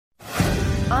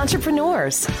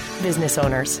entrepreneurs, business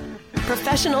owners,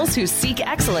 professionals who seek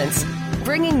excellence,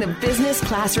 bringing the business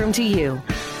classroom to you.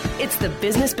 It's the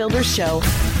Business Builders Show.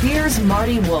 Here's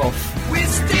Marty Wolf. We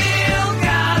still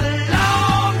got a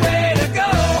long way to go.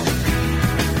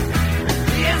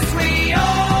 Yes, we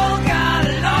all got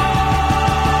a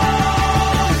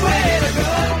long way to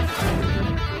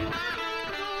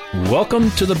go.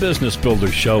 Welcome to the Business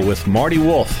Builders Show with Marty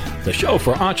Wolf, the show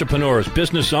for entrepreneurs,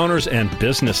 business owners, and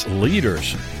business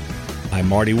leaders. I'm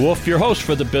Marty Wolf, your host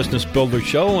for the Business Builders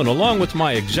Show, and along with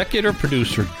my executive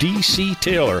producer, D.C.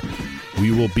 Taylor,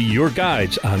 we will be your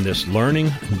guides on this learning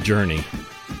journey.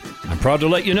 I'm proud to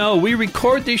let you know we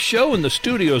record this show in the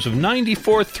studios of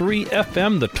 94.3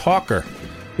 FM The Talker,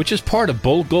 which is part of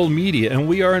Bold Gold Media, and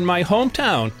we are in my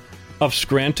hometown of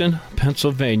Scranton,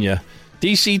 Pennsylvania.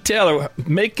 D.C. Taylor,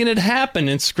 making it happen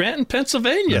in Scranton,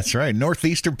 Pennsylvania. That's right,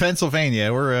 northeastern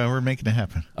Pennsylvania. We're making it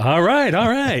happen. All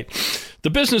right. The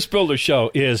Business Builder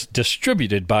Show is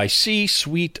distributed by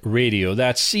C-Suite Radio.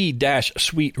 That's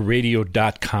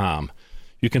c-suiteradio.com.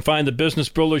 You can find the Business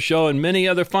Builder Show and many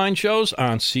other fine shows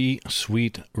on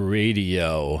C-Suite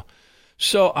Radio.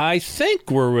 So I think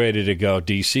we're ready to go.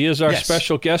 DC is our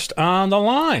special guest on the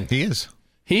line. He is.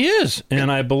 He is,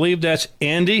 and I believe that's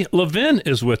Andy Levin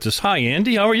is with us. Hi,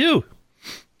 Andy. How are you?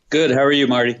 Good. How are you,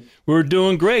 Marty? We're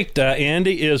doing great.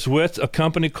 Andy is with a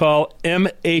company called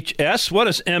MHS. What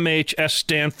does MHS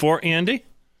stand for, Andy?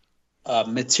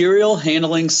 Material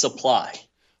Handling Supply.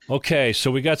 Okay,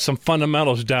 so we got some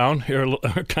fundamentals down here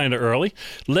kind of early.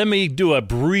 Let me do a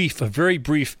very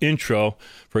brief intro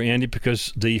for Andy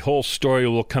because the whole story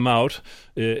will come out,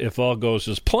 if all goes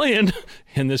as planned,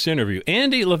 in this interview.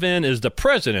 Andy Levin is the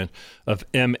president of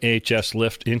MHS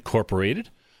Lift Incorporated,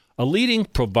 a leading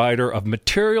provider of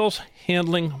materials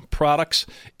handling products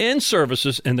and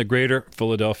services in the greater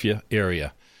Philadelphia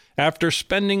area. After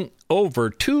spending over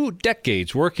 2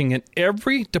 decades working in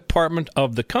every department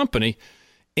of the company,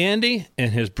 Andy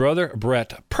and his brother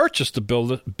Brett purchased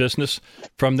the business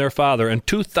from their father in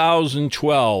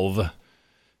 2012.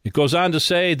 It goes on to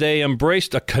say they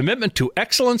embraced a commitment to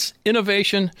excellence,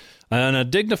 innovation, and a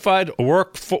dignified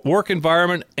work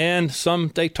environment, and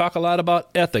they talk a lot about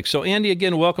ethics. So, Andy,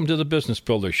 again, welcome to the Business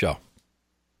Builder Show.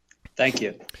 Thank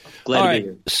you. Glad to be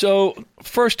here. So,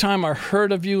 first time I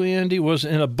heard of you, Andy, was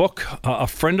in a book a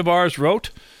friend of ours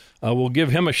wrote. We'll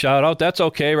give him a shout out. That's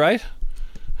okay, right?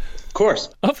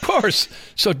 Of course.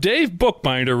 So Dave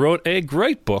Bookbinder wrote a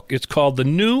great book. It's called The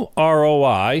New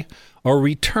ROI, or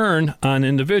Return on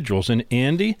Individuals. And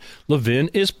Andy Levin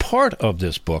is part of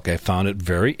this book. I found it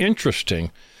very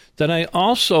interesting. Then I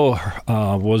also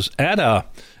was at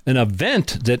an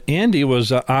event that Andy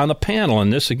was on a panel.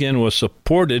 And this, again, was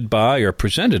supported by, or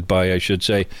presented by, I should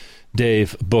say,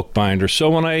 Dave Bookbinder. So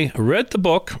when I read the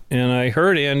book and I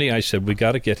heard Andy, I said, we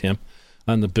got to get him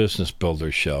on the Business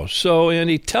Builders Show. So,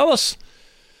 Andy, tell us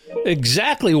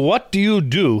exactly what do you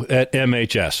do at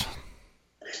MHS?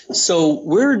 So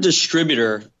we're a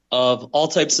distributor of all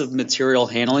types of material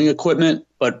handling equipment,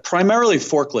 but primarily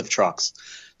forklift trucks.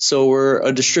 So we're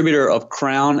a distributor of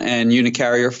Crown and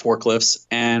Unicarrier forklifts,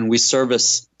 and we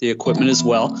service the equipment as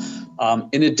well.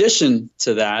 In addition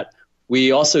to that,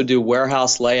 we also do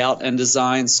warehouse layout and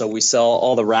design, so we sell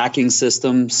all the racking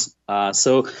systems.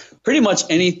 So pretty much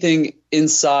anything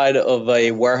inside of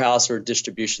a warehouse or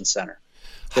distribution center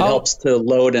that helps to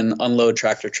load and unload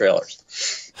tractor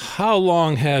trailers. How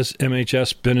long has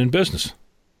MHS been in business?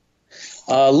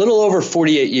 A little over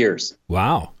 48 years.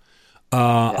 Wow.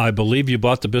 I believe you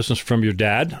bought the business from your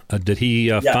dad. Did he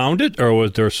found it, or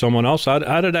was there someone else? How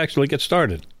did it actually get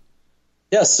started?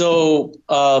 Yeah, so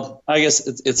I guess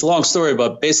it's a long story,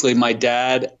 but basically my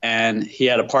dad and he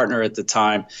had a partner at the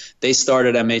time. They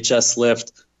started MHS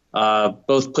Lift,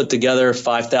 both put together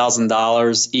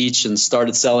 $5,000 each and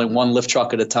started selling one lift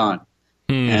truck at a time.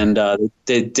 And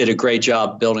they did a great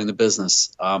job building the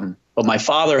business. But my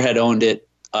father had owned it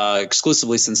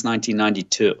exclusively since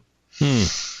 1992.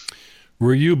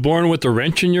 Were you born with a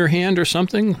wrench in your hand or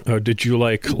something? Or did you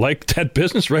like that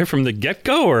business right from the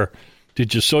get-go, or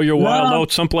did you sow your wild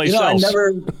oats someplace else?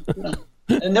 I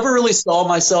never really saw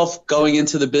myself going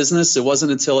into the business. It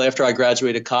wasn't until after I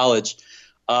graduated college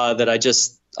that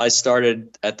I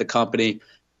started at the company.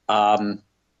 And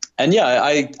yeah,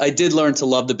 I did learn to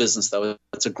love the business, though.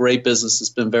 It's a great business. It's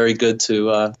been very good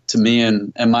to me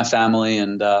and my family,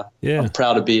 and I'm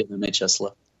proud to be at MHS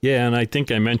Lift. Yeah, and I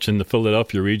think I mentioned the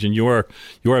Philadelphia region. You are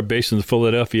based in the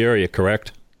Philadelphia area,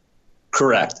 correct?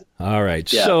 Correct. All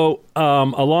right. Yeah. So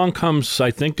along comes,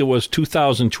 I think it was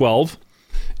 2012,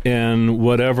 and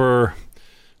whatever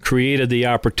created the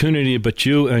opportunity, but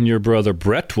you and your brother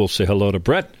Brett, we'll say hello to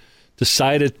Brett,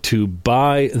 decided to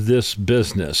buy this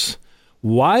business.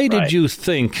 Why did you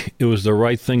think it was the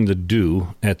right thing to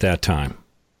do at that time?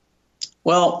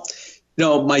 Well,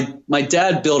 my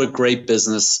dad built a great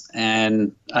business,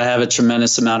 and I have a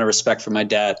tremendous amount of respect for my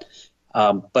dad.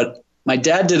 But my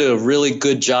dad did a really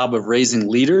good job of raising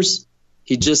leaders.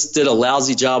 He just did a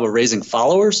lousy job of raising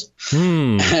followers.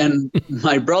 And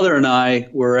my brother and I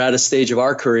were at a stage of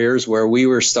our careers where we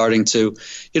were starting to,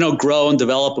 grow and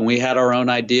develop, and we had our own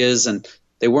ideas, and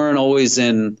they weren't always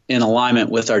in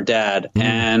alignment with our dad.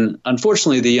 And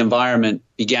unfortunately, the environment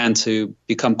began to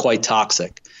become quite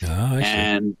toxic.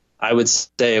 And I would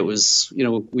say it was,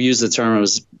 we use the term, it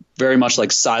was very much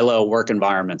like silo work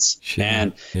environments.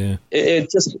 And it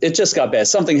just got bad.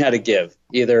 Something had to give.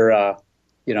 Either,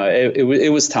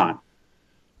 it was time.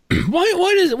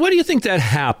 Why do you think that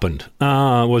happened?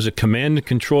 Was it command and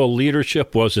control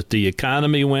leadership? Was it the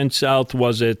economy went south?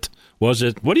 Was it, what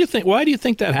do you think? Why do you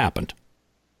think that happened?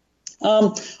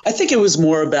 I think it was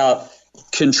more about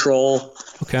control.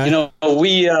 Okay.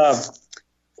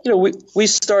 We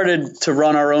started to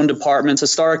run our own departments.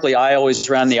 Historically, I always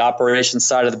ran the operations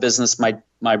side of the business. My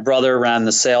brother ran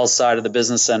the sales side of the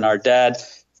business, and our dad,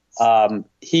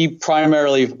 he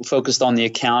primarily focused on the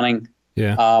accounting.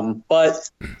 Yeah. But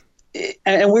we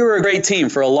were a great team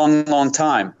for a long, long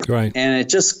time. Right. And it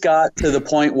just got to the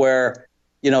point where,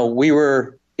 we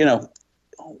were,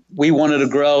 we wanted to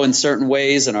grow in certain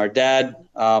ways, and our dad,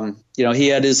 he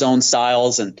had his own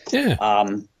styles, and it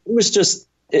was just.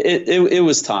 It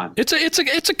was time.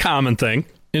 It's a common thing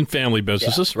in family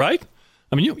businesses, right?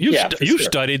 I mean, you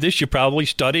studied this. You probably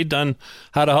studied on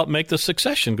how to help make the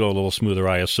succession go a little smoother,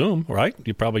 I assume, right?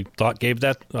 You probably gave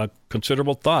that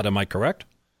considerable thought. Am I correct?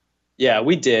 Yeah,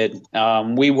 we did.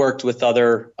 We worked with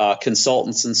other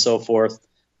consultants and so forth.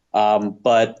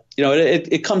 But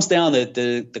it comes down that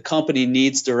the company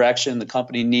needs direction. The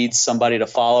company needs somebody to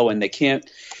follow, and they can't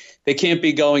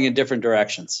be going in different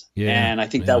directions. And I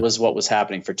think that was what was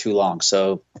happening for too long.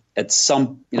 So at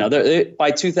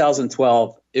by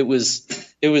 2012, it was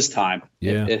time.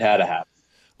 It had to happen.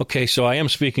 Okay, so I am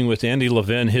speaking with Andy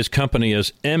Levin. His company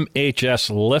is MHS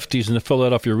Lift. He's in the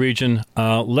Philadelphia region.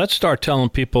 Let's start telling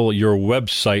people your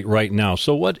website right now.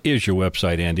 So what is your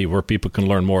website, Andy, where people can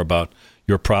learn more about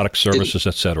your products, services,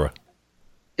 et cetera?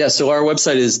 Yeah, so our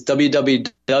website is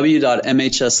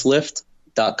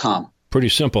www.mhslift.com. Pretty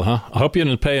simple, huh? I hope you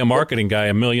didn't pay a marketing guy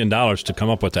 $1 million to come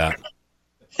up with that.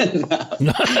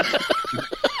 No.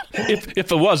 If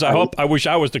it was, I wish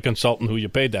I was the consultant who you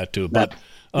paid that to. But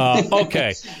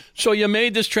okay, so you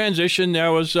made this transition.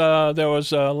 There was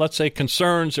let's say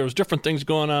concerns. There was different things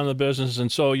going on in the business,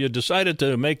 and so you decided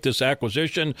to make this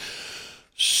acquisition.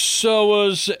 So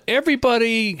was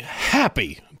everybody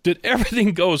happy? Did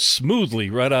everything go smoothly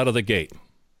right out of the gate?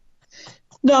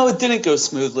 No, it didn't go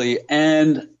smoothly,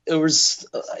 and it was.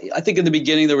 I think in the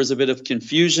beginning there was a bit of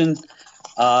confusion,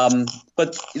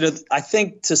 but I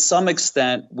think to some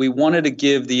extent we wanted to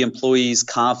give the employees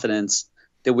confidence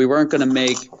that we weren't going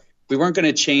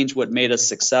to change what made us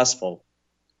successful,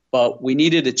 but we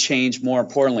needed to change, more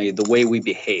importantly, the way we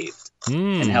behaved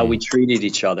and how we treated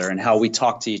each other and how we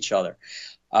talked to each other.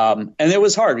 And it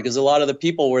was hard because a lot of the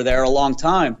people were there a long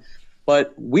time.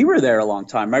 But we were there a long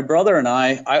time. My brother and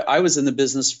I was in the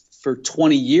business for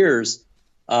 20 years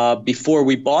before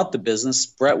we bought the business.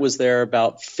 Brett was there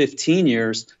about 15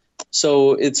 years.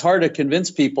 So it's hard to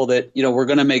convince people that, we're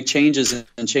going to make changes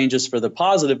and changes for the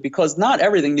positive, because not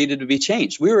everything needed to be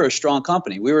changed. We were a strong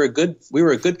company. We were a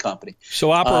good company. So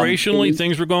operationally,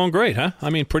 things were going great, huh? I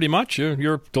mean, pretty much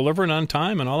you're delivering on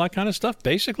time and all that kind of stuff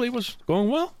basically was going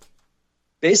well?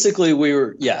 Basically,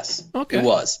 yes, okay. It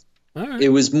was. All right. It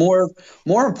was more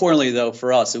importantly, though,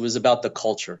 for us, it was about the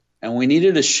culture. And we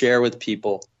needed to share with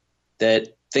people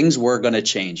that things were going to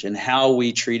change and how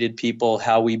we treated people,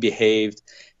 how we behaved,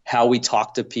 how we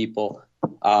talked to people.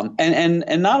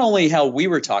 And not only how we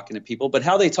were talking to people, but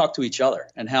how they talked to each other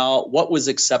and what was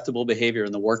acceptable behavior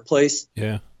in the workplace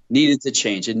needed to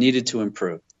change. It needed to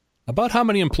improve. About how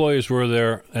many employees were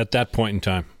there at that point in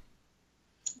time?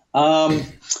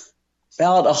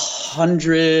 About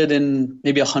 100 and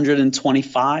maybe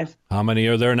 125. How many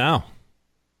are there now?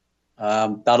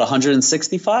 About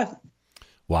 165.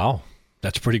 Wow.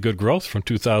 That's pretty good growth from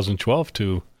 2012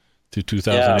 to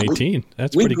 2018.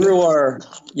 That's we pretty grew good.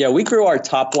 We grew our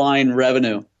top line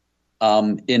revenue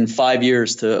in 5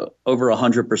 years to over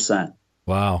 100%.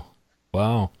 Wow.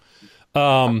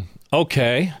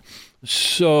 Okay.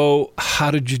 So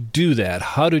how did you do that?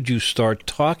 How did you start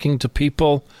talking to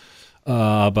people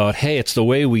about, hey, it's the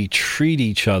way we treat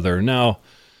each other? Now,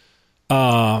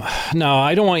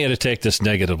 I don't want you to take this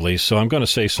negatively, so I'm going to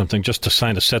say something just to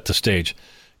kind of set the stage.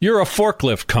 You're a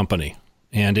forklift company,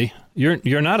 Andy.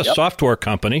 You're not a software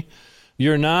company.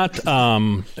 You're not.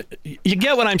 You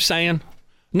get what I'm saying?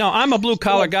 No, I'm a blue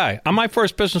collar guy. My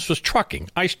first business was trucking.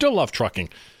 I still love trucking.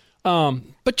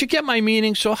 But you get my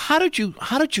meaning. So how did you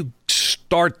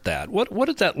start that? What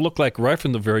did that look like right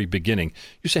from the very beginning?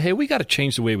 You say, hey, we got to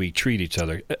change the way we treat each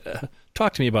other.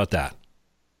 Talk to me about that.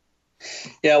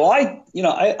 Yeah, well,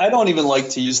 I don't even like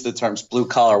to use the terms blue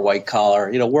collar, white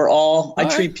collar. I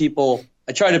treat people.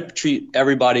 I try to treat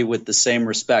everybody with the same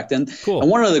respect. And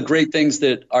one of the great things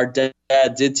that our dad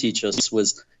did teach us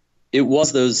was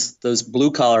those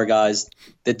blue collar guys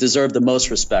that deserved the most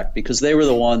respect, because they were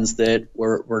the ones that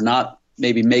were not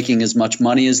maybe making as much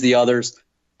money as the others,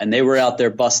 and they were out there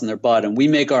busting their butt. And we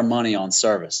make our money on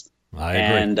service. I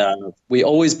agree. And we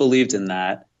always believed in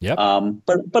that. Yep.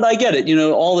 But I get it.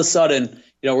 All of a sudden,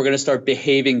 we're going to start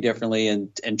behaving differerly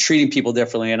and treating people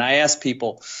differently. And I asked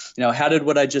people, how did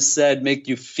what I just said make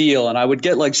you feel? And I would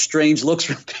get like strange looks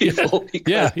from people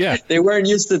because they weren't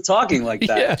used to talking like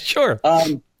that. Yeah, sure.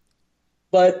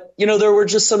 But, there were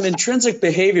just some intrinsic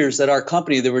behaviors at our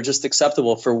company that were just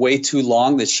acceptable for way too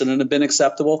long that shouldn't have been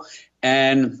acceptable.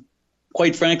 And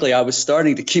quite frankly, I was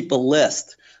starting to keep a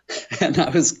list. And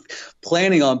I was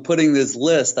planning on putting this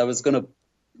list. I was going to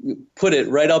put it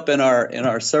right up in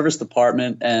our service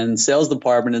department and sales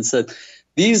department and said,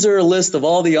 these are a list of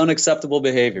all the unacceptable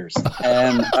behaviors.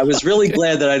 And I was really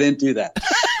glad that I didn't do that.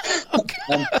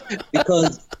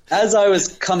 Because as I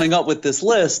was coming up with this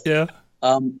list,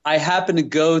 I happened to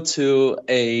go to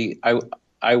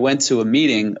I went to a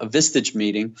meeting, a Vistage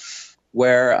meeting,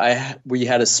 where we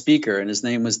had a speaker, and his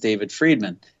name was David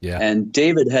Friedman. Yeah. And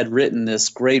David had written this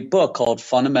great book called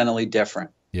Fundamentally Different.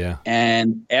 Yeah.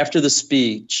 And after the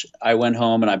speech, I went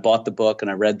home and I bought the book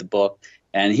and I read the book,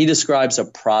 and he describes a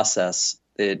process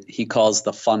that he calls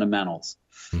the fundamentals.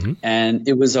 Mm-hmm. And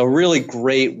it was a really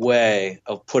great way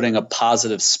of putting a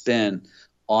positive spin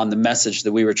on the message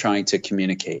that we were trying to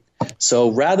communicate. So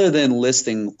rather than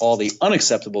listing all the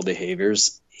unacceptable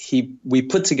behaviors, we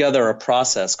put together a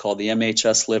process called the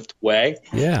MHS Lift Way,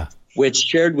 which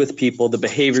shared with people the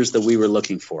behaviors that we were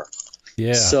looking for.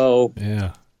 Yeah. So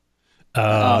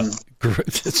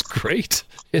it's great.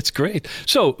 It's great.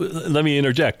 So let me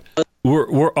interject.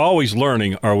 We're always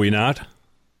learning, are we not?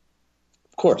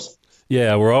 Of course.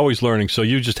 Yeah, we're always learning. So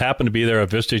you just happened to be there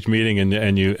at a Vistage meeting,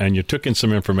 and you took in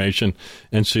some information,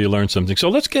 and so you learned something. So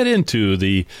let's get into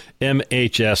the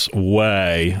MHS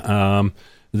Way.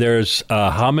 There's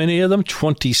how many of them?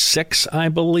 26, I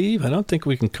believe. I don't think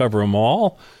we can cover them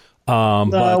all.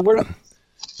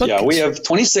 We have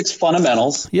 26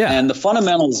 fundamentals. Yeah. And the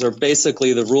fundamentals are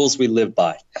basically the rules we live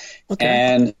by. Okay.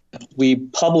 And we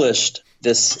published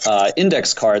this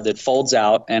index card that folds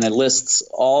out, and it lists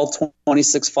all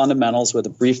 26 fundamentals with a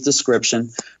brief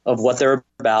description of what they're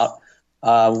about.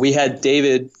 We had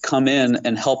David come in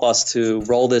and help us to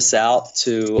roll this out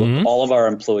to all of our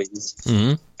employees.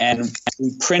 Mm-hmm. And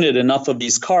we printed enough of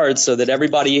these cards so that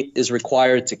everybody is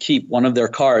required to keep one of their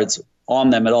cards on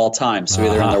them at all times. So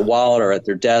either in their wallet or at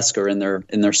their desk or in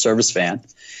their service van.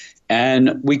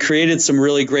 And we created some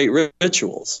really great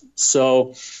rituals.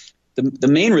 So the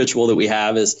main ritual that we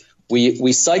have is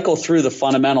we cycle through the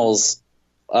fundamentals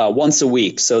once a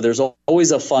week. So there's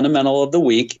always a fundamental of the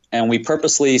week, and we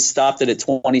purposely stopped it at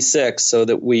 26 so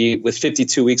that with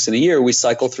 52 weeks in a year, we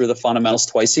cycle through the fundamentals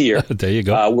twice a year. There you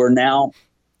go. We're now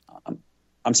on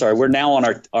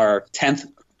our 10th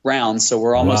round, so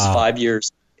we're almost 5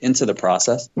 years into the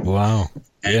process. Wow.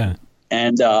 Yeah.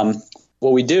 And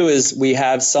what we do is we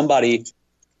have somebody,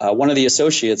 one of the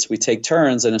associates, we take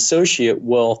turns. An associate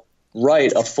will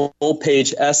write a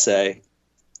full-page essay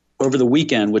over the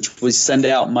weekend, which we send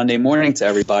out Monday morning to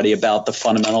everybody about the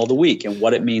fundamental of the week and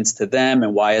what it means to them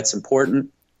and why it's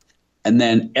important. And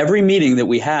then every meeting that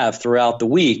we have throughout the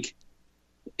week,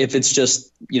 if it's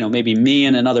just, maybe me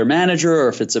and another manager, or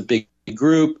if it's a big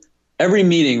group, every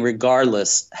meeting,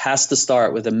 regardless, has to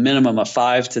start with a minimum of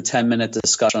 5 to 10 minute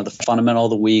discussion of the fundamental of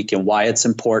the week and why it's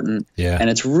important. Yeah. And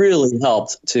it's really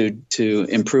helped to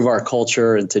improve our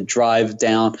culture and to drive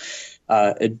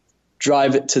it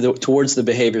towards the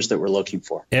behaviors that we're looking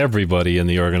for. Everybody in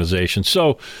the organization.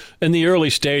 So in the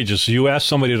early stages, you ask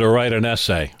somebody to write an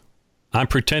essay. I'm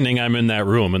pretending I'm in that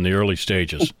room in the early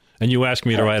stages, and you ask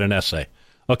me to write an essay.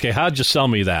 Okay, how'd you sell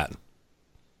me that?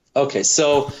 Okay,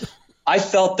 so I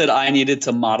felt that I needed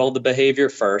to model the behavior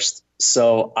first.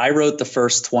 So I wrote the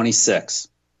first 26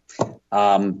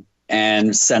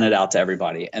 and sent it out to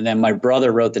everybody. And then my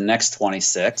brother wrote the next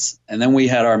 26. And then we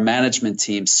had our management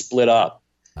team split up.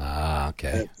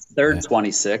 Okay. Third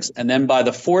 26. And then by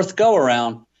the fourth go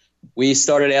around, we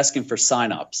started asking for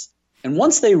signups. And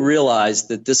once they realized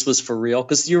that this was for real,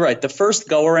 because you're right, the first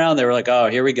go around, they were like, oh,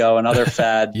 here we go, another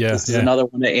fad. This is another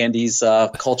one of Andy's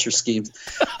culture schemes.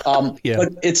 But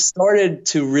it started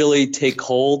to really take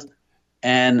hold.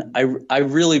 And I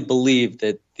really believe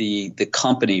that the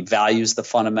company values the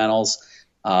fundamentals.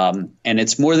 And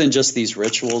it's more than just these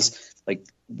rituals. Like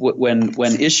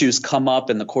when issues come up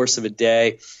in the course of a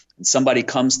day and somebody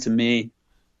comes to me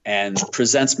and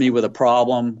presents me with a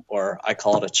problem, or I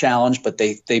call it a challenge, but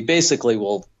they basically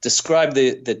will describe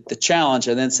the challenge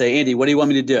and then say, Andy, what do you want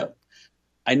me to do?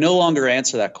 I no longer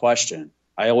answer that question.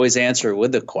 I always answer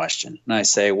with the question. And I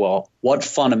say, well, what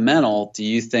fundamental do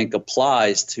you think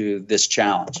applies to this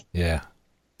challenge? Yeah.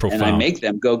 Profound. And I make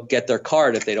them go get their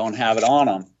card if they don't have it on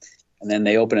them. And then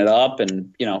they open it up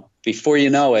and, before you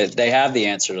know it, they have the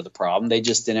answer to the problem. They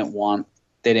just they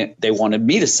wanted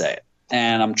me to say it.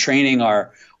 And I'm training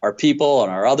our people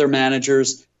and our other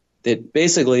managers that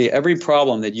basically every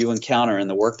problem that you encounter in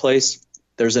the workplace,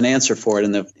 there's an answer for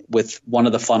it with one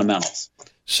of the fundamentals.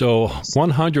 So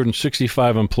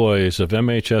 165 employees of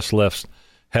MHS Lift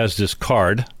has this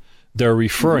card. They're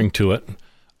referring to it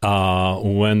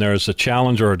when there's a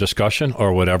challenge or a discussion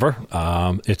or whatever.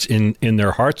 It's in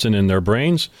their hearts and in their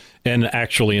brains and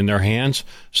actually in their hands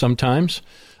sometimes.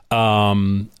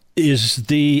 Is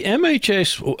the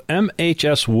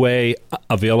MHS Way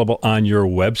available on your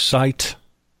website?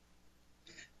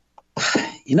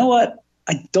 You know what?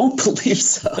 I don't believe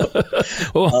so.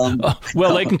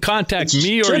 Well, they can contact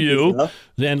me or you.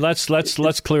 Then let's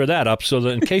clear that up so that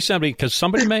in case because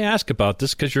somebody may ask about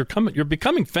this because you're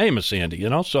becoming famous, Andy.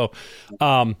 So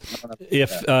can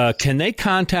they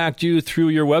contact you through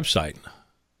your website?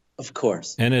 Of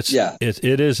course. And it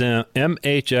is MHSway.com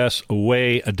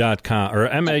or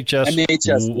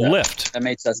MHS Lift.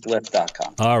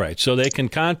 MHSLift.com. All right. So they can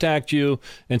contact you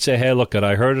and say, hey, look,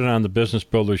 I heard it on the Business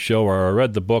Builder Show or I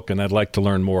read the book and I'd like to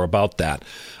learn more about that.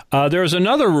 There's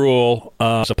another rule,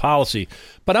 it's a policy,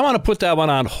 but I want to put that one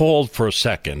on hold for a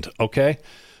second, okay?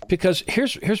 Because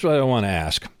here's what I want to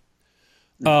ask.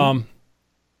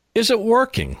 Is it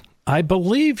working? I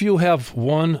believe you have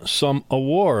won some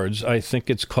awards. I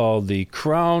think it's called the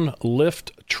Crown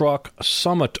Lift Truck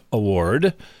Summit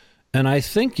Award, and I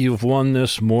think you've won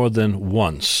this more than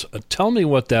once. Tell me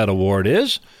what that award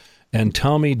is, and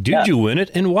tell me, did you win it,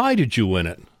 and why did you win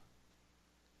it?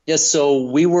 Yes, so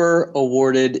we were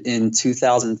awarded in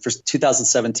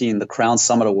 2017 the Crown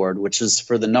Summit Award, which is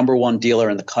for the number one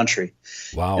dealer in the country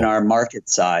in our market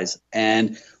size.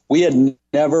 And we had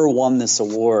never won this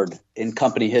award in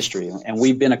company history, and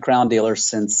we've been a Crown dealer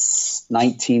since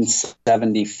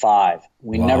 1975.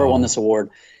 We never won this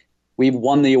award. We've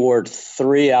won the award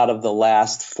 3 out of the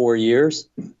last 4 years,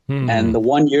 and the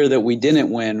 1 year that we didn't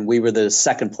win, we were the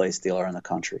second place dealer in the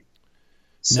country.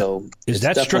 So now, is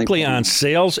that strictly on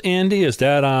sales, Andy? Is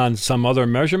that on some other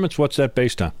measurements? What's that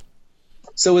based on?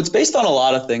 So it's based on a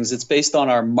lot of things. It's based on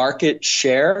our market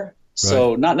share.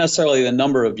 So not necessarily the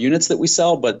number of units that we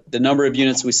sell, but the number of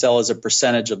units we sell as a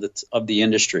percentage of the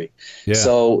industry. Yeah.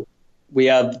 So we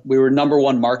were number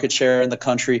one market share in the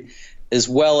country, as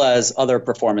well as other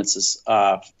performances.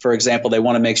 For example, they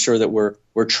want to make sure that we're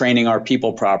training our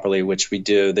people properly, which we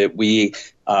do, that we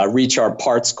reach our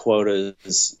parts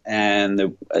quotas,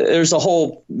 and there's a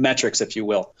whole metrics, if you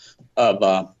will,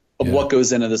 of what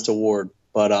goes into this award.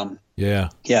 But 3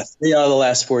 out of the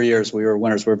last 4 years we were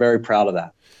winners. We're very proud of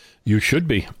that. You should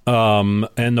be.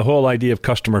 And the whole idea of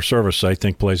customer service, I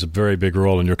think, plays a very big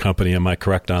role in your company. Am I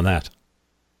correct on that?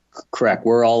 Correct.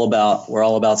 We're all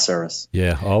about service.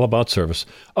 Yeah, all about service.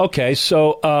 Okay,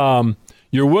 so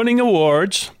you're winning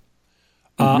awards.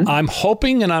 I'm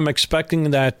hoping and I'm expecting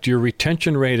that your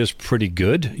retention rate is pretty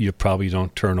good. You probably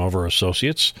don't turn over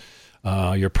associates.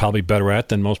 You're probably better at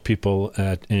than most people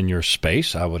in your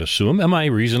space, I would assume. Am I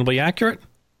reasonably accurate?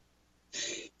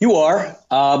 You are.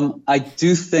 I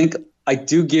do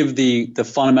give the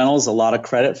fundamentals a lot of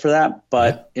credit for that.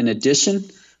 But in addition,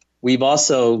 we've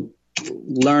also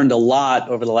learned a lot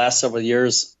over the last several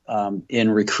years in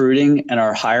recruiting and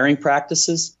our hiring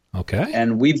practices. Okay.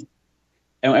 And we're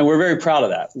very proud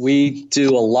of that. We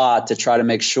do a lot to try to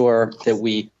make sure that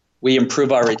we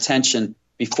improve our retention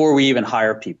before we even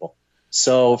hire people.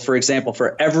 So, for example,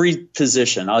 for every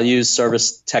position, I'll use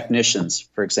service technicians,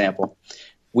 for example,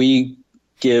 we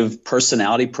give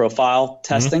personality profile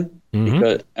testing,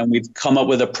 and we've come up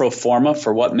with a pro forma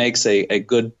for what makes a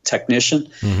good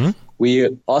technician. We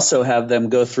also have them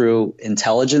go through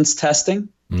intelligence testing.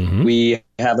 We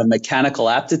have a mechanical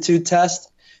aptitude test.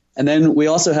 And then we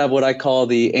also have what I call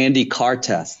the Andy car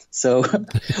test. So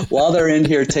while they're in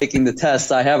here taking the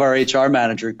test, I have our HR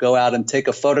manager go out and take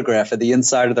a photograph of the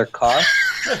inside of their car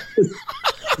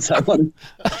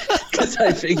because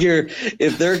I figure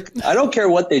I don't care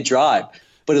what they drive,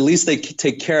 but at least they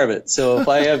take care of it. So if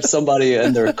I have somebody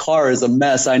and their car is a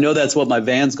mess, I know that's what my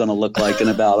van's going to look like in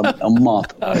about a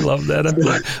month. I love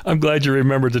that. I'm glad you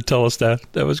remembered to tell us that.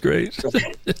 That was great.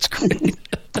 It's great.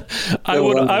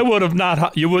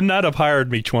 You would not have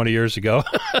hired me 20 years ago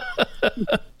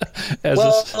as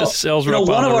a sales rep on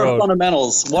the road.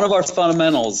 One of our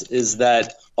fundamentals is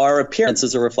that our appearance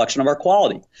is a reflection of our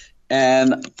quality.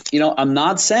 And, I'm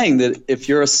not saying that if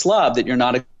you're a slob that you're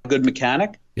not a good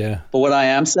mechanic. Yeah. But what I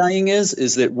am saying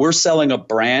is that we're selling a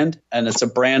brand, and it's a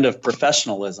brand of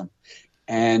professionalism.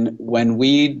 And when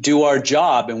we do our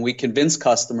job and we convince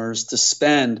customers to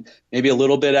spend maybe a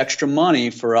little bit extra money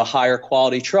for a higher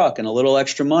quality truck and a little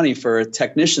extra money for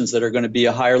technicians that are going to be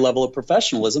a higher level of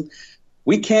professionalism,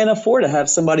 we can't afford to have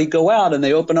somebody go out and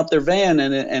they open up their van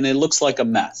and it looks like a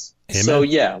mess. Amen. So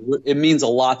yeah, it means a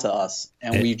lot to us,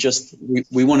 and we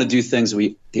want to do things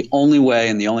the only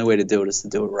way to do it is to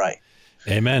do it right.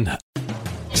 Amen.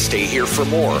 Stay here for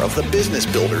more of the Business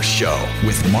Builders Show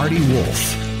with Marty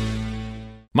Wolf.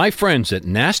 My friends at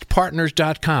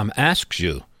nastpartners.com asks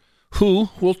you, who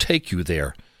will take you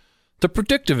there? The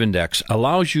Predictive Index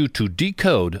allows you to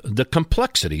decode the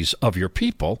complexities of your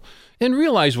people and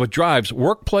realize what drives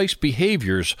workplace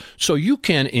behaviors so you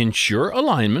can ensure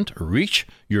alignment, reach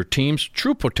your team's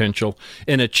true potential,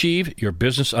 and achieve your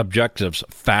business objectives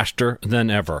faster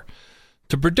than ever.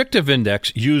 The Predictive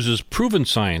Index uses proven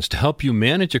science to help you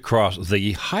manage across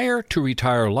the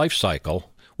hire-to-retire life cycle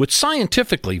with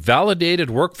scientifically validated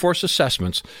workforce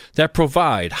assessments that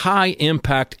provide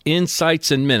high-impact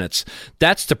insights in minutes.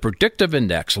 That's the Predictive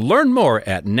Index. Learn more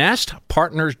at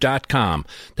nastpartners.com.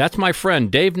 That's my friend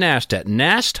Dave Nast at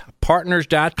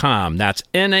nastpartners.com. That's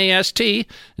N-A-S-T,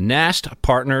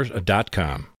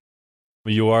 nastpartners.com.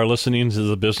 You are listening to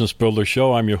the Business Builder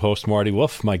Show. I'm your host, Marty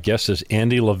Wolf. My guest is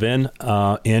Andy Levin.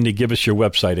 Andy, give us your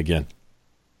website again.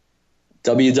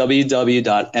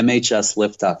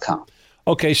 www.mhslift.com.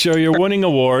 Okay, so you're winning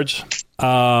awards.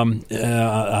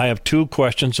 I have two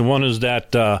questions. One is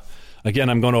that, again,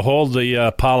 I'm going to hold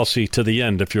the policy to the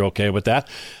end, if you're okay with that.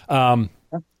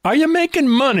 Are you making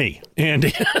money,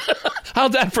 Andy?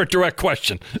 How's that for a direct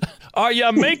question? Are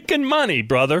you making money,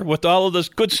 brother, with all of this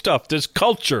good stuff, this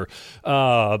culture,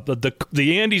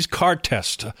 the Andy's car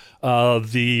test,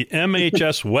 the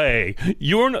MHS way?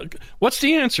 What's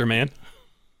the answer, man?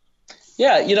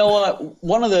 Yeah, you know what?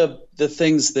 One of the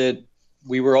things that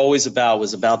we were always about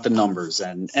was about the numbers.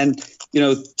 And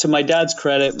to my dad's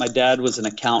credit, my dad was an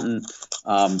accountant.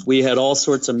 We had all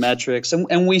sorts of metrics,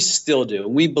 and we still do.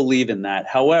 And we believe in that.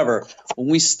 However, when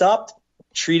we stopped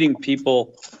treating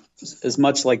people as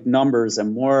much like numbers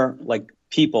and more like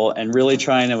people and really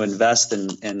trying to invest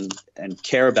and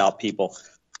care about people,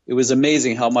 it was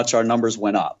amazing how much our numbers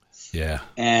went up. Yeah.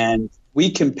 And we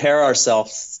compare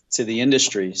ourselves to the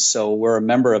industry. So we're a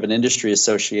member of an industry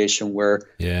association where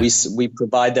we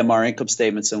provide them our income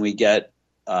statements and we get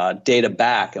data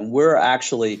back. And we're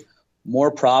actually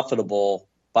more profitable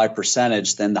by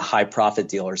percentage than the high profit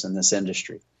dealers in this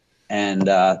industry. And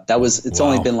it's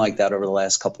only been like that over the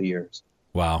last couple of years.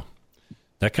 Wow.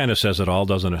 That kind of says it all,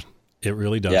 doesn't it? It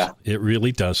really does. Yeah. It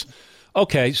really does.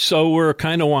 Okay, so we're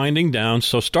kind of winding down.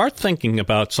 So start thinking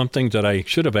about something that I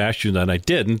should have asked you that I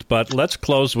didn't, but let's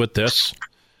close with this.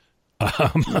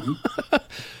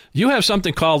 You have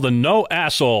something called the no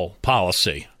asshole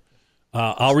policy.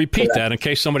 I'll repeat that in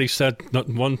case somebody said,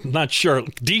 not sure.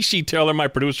 DC Taylor, my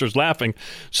producer, is laughing.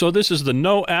 So this is the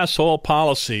no asshole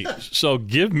policy. So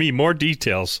give me more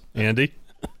details, Andy.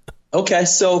 Okay,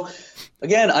 so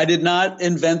again, I did not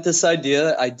invent this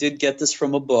idea. I did get this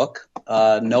from a book,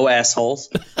 No Assholes.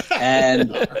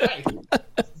 And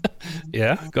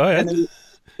yeah, go ahead.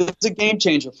 It's a game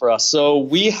changer for us. So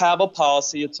we have a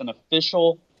policy. It's an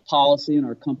official policy in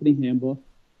our company handbook,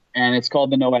 and it's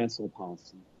called the No Asshole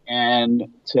policy.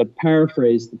 And to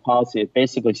paraphrase the policy, it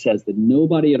basically says that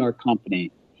nobody at our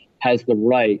company has the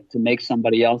right to make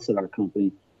somebody else at our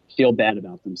company feel bad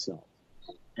about themselves.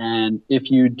 And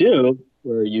if you do,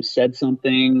 or you said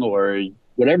something or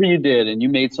whatever you did and you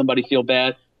made somebody feel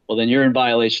bad, well, then you're in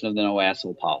violation of the no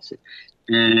asshole policy.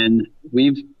 And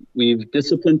we've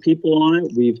disciplined people on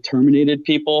it. We've terminated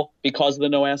people because of the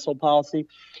no asshole policy.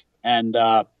 And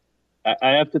I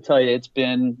have to tell you, it's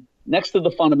been next to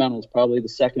the fundamentals, probably the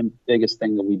second biggest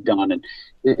thing that we've done. And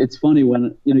it's funny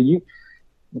when,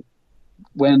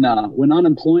 when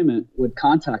unemployment would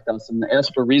contact us and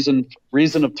ask for reason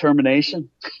of termination,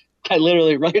 I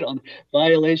literally write on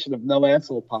violation of no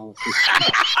asshole policy.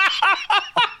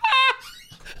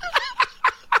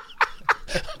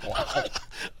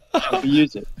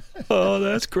 Use it. Oh,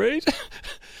 that's great.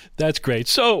 That's great.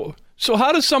 So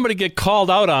how does somebody get called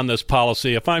out on this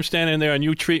policy? If I'm standing there and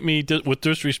you treat me with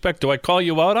disrespect, do I call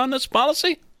you out on this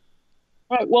policy?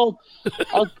 All right. Well,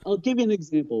 I'll give you an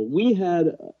example. We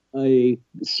had a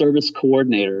service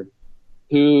coordinator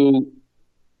who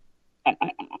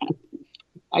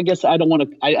I guess I don't want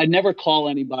to. I never call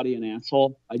anybody an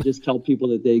asshole. I just tell people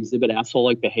that they exhibit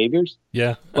asshole-like behaviors.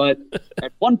 Yeah. But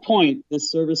at one point,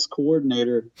 this service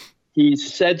coordinator, he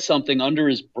said something under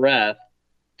his breath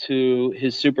to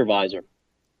his supervisor,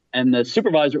 and the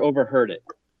supervisor overheard it.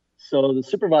 So the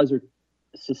supervisor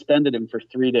suspended him for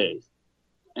 3 days,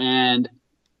 and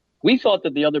we thought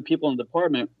that the other people in the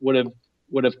department would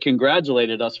have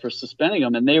congratulated us for suspending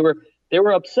him, and they were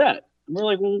upset. And we're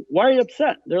like, well, why are you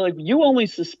upset? They're like, you only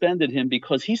suspended him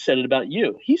because he said it about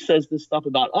you. He says this stuff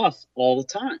about us all the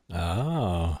time.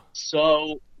 Oh.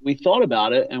 So we thought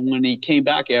about it, and when he came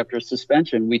back after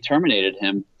suspension, we terminated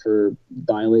him for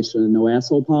violation of the no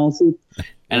asshole policy.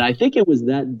 And I think it was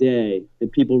that day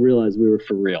that people realized we were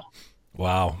for real.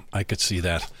 Wow, I could see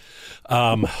that.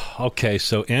 Okay,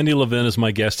 so Andy Levin is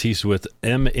my guest. He's with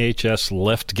MHS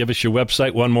Lift. Give us your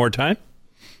website one more time.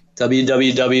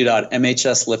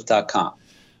 www.mhslift.com.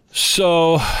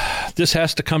 So this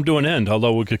has to come to an end,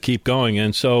 although we could keep going.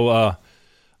 And so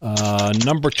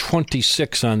number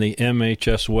 26 on the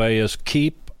MHS way is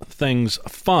keep things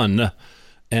fun.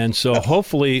 And so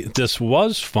hopefully this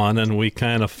was fun and we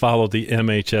kind of followed the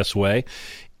MHS way.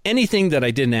 Anything that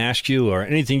I didn't ask you or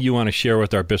anything you want to share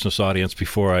with our business audience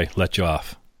before I let you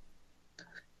off?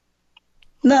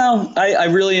 No, I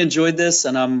really enjoyed this,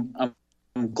 and I'm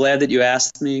glad that you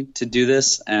asked me to do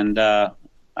this, and I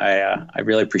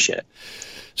really appreciate it.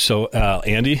 So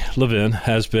Andy Levin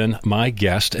has been my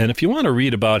guest, and if you want to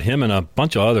read about him and a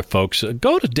bunch of other folks,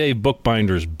 go to Dave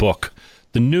Bookbinder's book,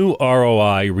 The New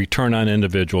ROI, Return on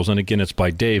Individuals, and again, it's by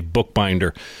Dave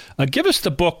Bookbinder. Give us the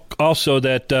book also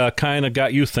that kind of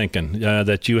got you thinking,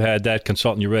 that you had that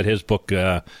consultant, you read his book.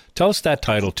 Tell us that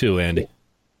title too, Andy.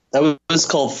 That was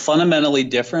called Fundamentally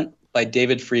Different by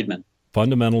David Friedman.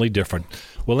 Fundamentally Different.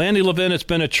 Well, Andy Levin, it's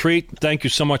been a treat. Thank you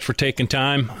so much for taking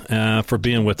time, for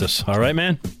being with us. All right,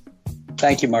 man?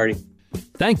 Thank you, Marty.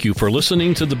 Thank you for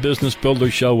listening to the Business Builder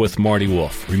Show with Marty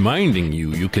Wolf. Reminding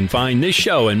you can find this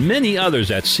show and many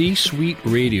others at C-Suite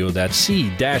Radio. That's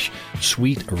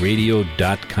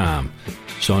c-suiteradio.com.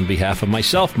 So on behalf of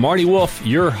myself, Marty Wolf,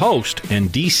 your host,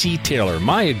 and D.C. Taylor,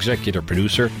 my executive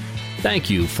producer, thank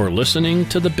you for listening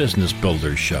to the Business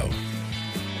Builder Show.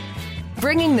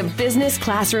 Bringing the business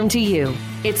classroom to you.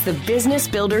 It's the Business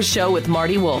Builder Show with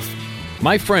Marty Wolf.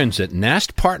 My friends at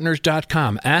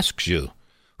nastpartners.com asks you,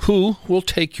 who will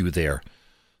take you there?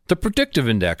 The Predictive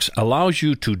Index allows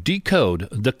you to decode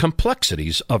the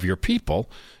complexities of your people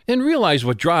and realize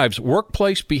what drives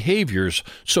workplace behaviors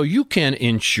so you can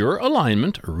ensure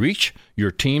alignment, reach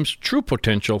your team's true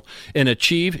potential, and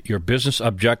achieve your business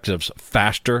objectives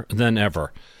faster than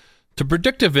ever. The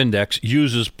Predictive Index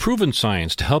uses proven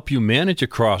science to help you manage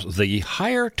across the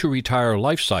hire-to-retire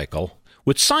life cycle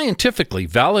with scientifically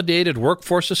validated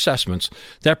workforce assessments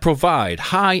that provide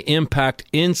high-impact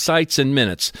insights in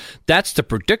minutes. That's the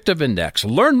Predictive Index.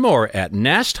 Learn more at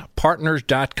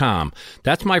nastpartners.com.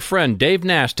 That's my friend Dave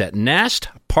Nast at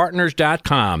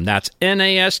nastpartners.com. That's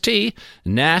N-A-S-T,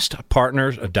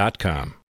 nastpartners.com.